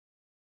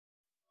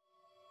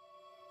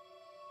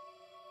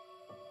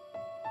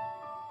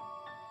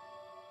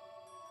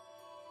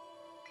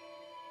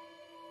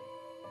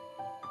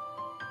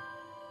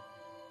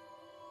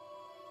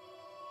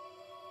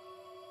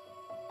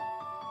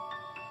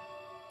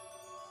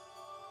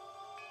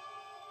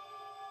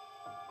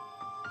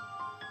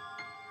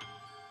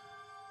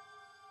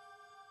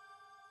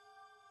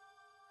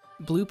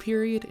Blue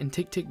Period and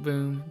Tick Tick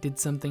Boom did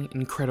something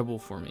incredible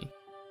for me.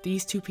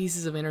 These two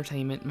pieces of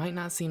entertainment might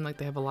not seem like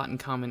they have a lot in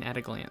common at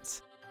a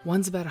glance.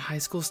 One's about a high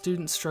school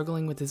student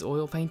struggling with his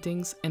oil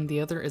paintings, and the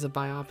other is a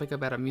biopic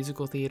about a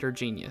musical theater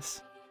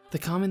genius. The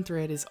common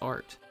thread is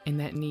art, and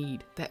that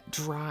need, that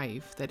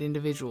drive that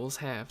individuals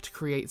have to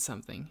create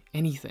something,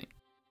 anything,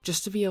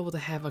 just to be able to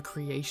have a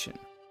creation.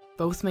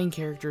 Both main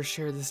characters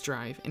share this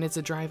drive, and it's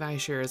a drive I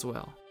share as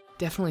well.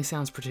 Definitely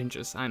sounds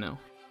pretentious, I know.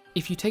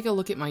 If you take a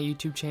look at my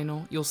YouTube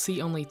channel, you'll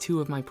see only 2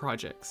 of my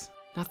projects.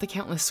 Not the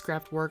countless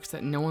scrapped works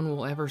that no one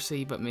will ever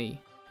see but me.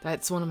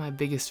 That's one of my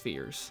biggest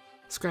fears.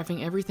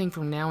 Scrapping everything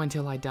from now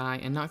until I die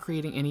and not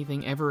creating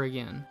anything ever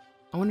again.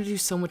 I want to do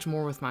so much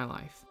more with my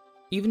life.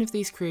 Even if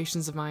these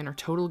creations of mine are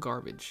total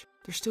garbage,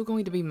 they're still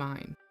going to be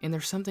mine, and they're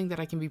something that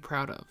I can be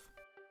proud of.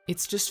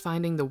 It's just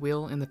finding the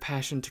will and the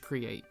passion to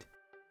create.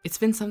 It's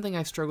been something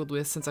I've struggled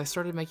with since I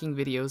started making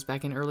videos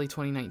back in early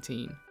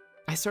 2019.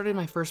 I started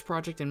my first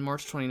project in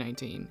March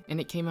 2019, and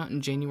it came out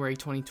in January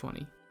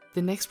 2020.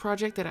 The next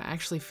project that I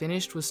actually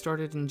finished was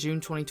started in June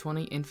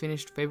 2020 and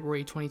finished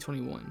February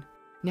 2021.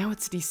 Now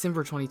it's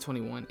December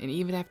 2021, and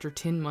even after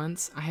 10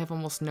 months, I have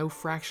almost no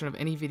fraction of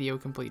any video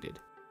completed.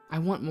 I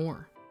want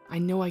more. I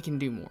know I can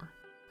do more.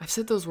 I've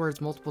said those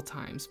words multiple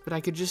times, but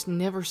I could just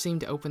never seem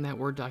to open that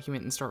Word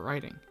document and start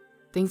writing.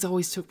 Things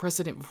always took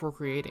precedent before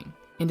creating,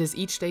 and as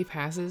each day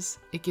passes,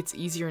 it gets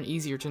easier and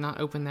easier to not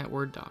open that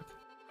Word doc.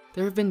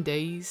 There have been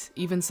days,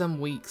 even some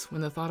weeks, when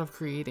the thought of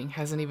creating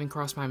hasn't even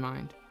crossed my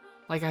mind.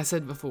 Like I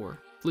said before,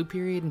 Blue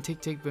Period and Tick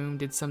Tick Boom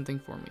did something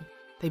for me.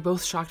 They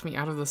both shocked me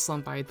out of the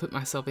slump I had put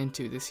myself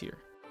into this year.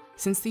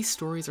 Since these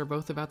stories are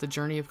both about the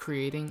journey of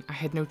creating, I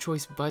had no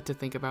choice but to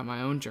think about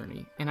my own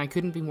journey, and I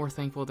couldn't be more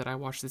thankful that I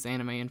watched this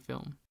anime and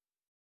film.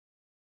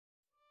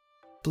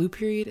 Blue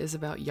Period is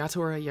about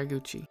Yatora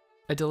Yaguchi,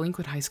 a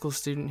delinquent high school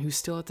student who's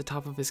still at the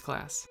top of his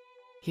class.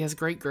 He has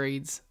great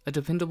grades, a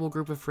dependable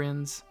group of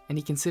friends, and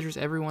he considers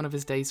every one of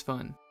his days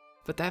fun.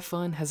 But that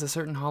fun has a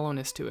certain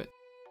hollowness to it.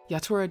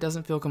 Yatora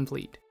doesn't feel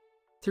complete.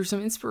 Through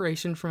some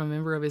inspiration from a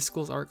member of his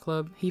school's art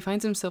club, he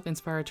finds himself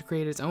inspired to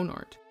create his own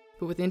art.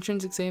 But with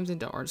entrance exams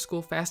into art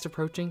school fast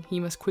approaching,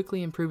 he must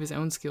quickly improve his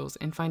own skills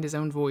and find his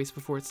own voice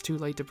before it's too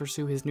late to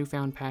pursue his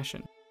newfound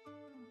passion.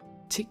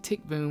 Tick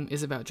Tick Boom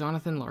is about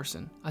Jonathan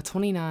Larson, a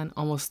 29,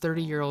 almost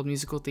 30-year-old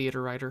musical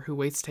theater writer who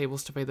waits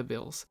tables to pay the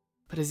bills.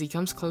 But as he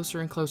comes closer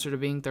and closer to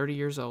being 30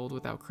 years old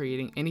without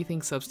creating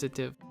anything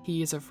substantive,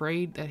 he is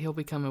afraid that he'll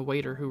become a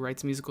waiter who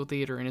writes musical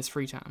theater in his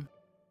free time.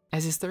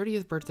 As his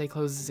 30th birthday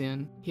closes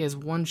in, he has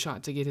one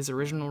shot to get his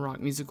original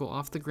rock musical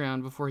off the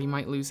ground before he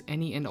might lose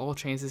any and all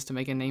chances to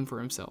make a name for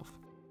himself.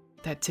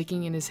 That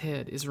ticking in his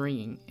head is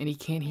ringing, and he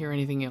can't hear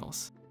anything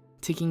else,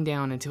 ticking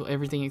down until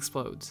everything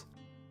explodes.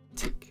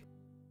 Tick,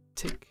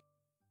 tick,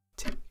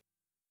 tick.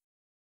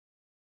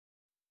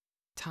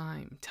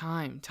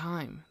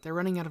 Time. They're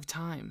running out of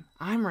time.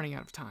 I'm running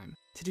out of time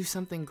to do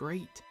something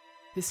great.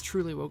 This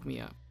truly woke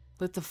me up,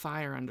 lit the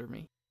fire under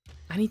me.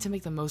 I need to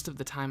make the most of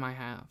the time I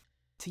have,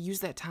 to use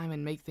that time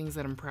and make things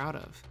that I'm proud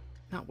of,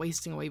 not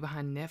wasting away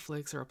behind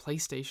Netflix or a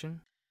PlayStation.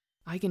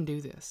 I can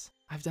do this.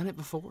 I've done it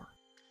before,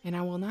 and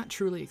I will not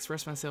truly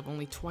express myself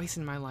only twice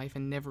in my life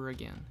and never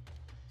again.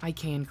 I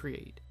can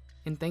create,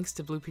 and thanks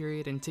to Blue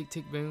Period and Tick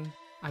Tick Boom,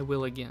 I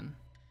will again.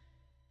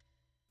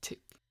 Tick,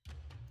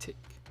 tick.